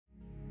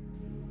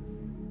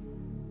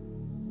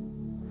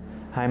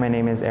Hi, my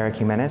name is Erick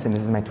Jiménez, and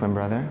this is my twin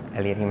brother,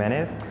 Elliot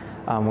Jiménez.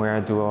 We're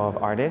a duo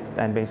of artists,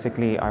 and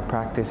basically our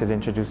practice is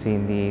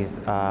introducing these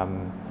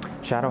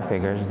shadow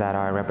figures that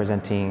are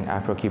representing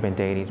Afro-Cuban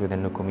deities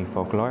within Lukumi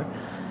folklore.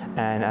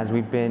 And as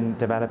we've been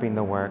developing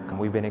the work,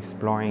 we've been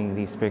exploring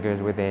these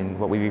figures within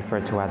what we refer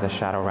to as a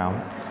shadow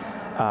realm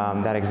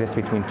that exists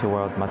between two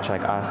worlds, much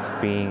like us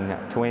being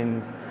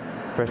twins,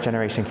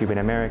 first-generation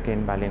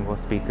Cuban-American, bilingual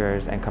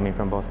speakers, and coming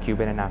from both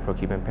Cuban and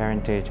Afro-Cuban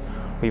parentage.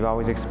 We've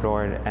always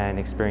explored and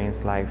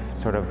experienced life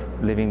sort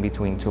of living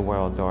between two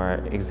worlds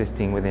or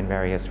existing within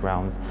various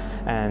realms.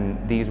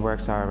 And these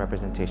works are a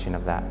representation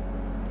of that.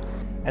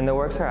 And the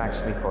works are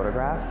actually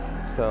photographs,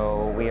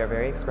 so we are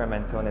very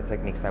experimental in the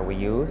techniques that we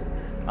use.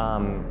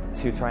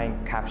 To try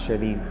and capture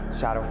these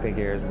shadow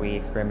figures, we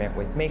experiment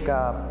with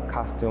makeup,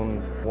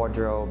 costumes,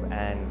 wardrobe,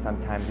 and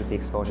sometimes with the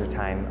exposure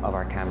time of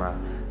our camera.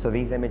 So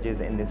these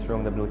images in this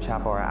room, the Blue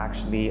Chapel, are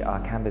actually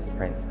canvas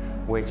prints,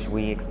 which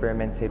we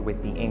experimented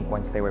with the ink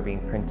once they were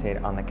being printed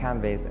on the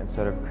canvas and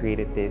sort of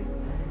created this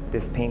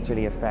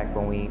painterly effect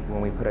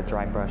when we put a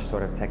dry brush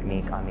sort of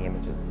technique on the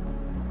images.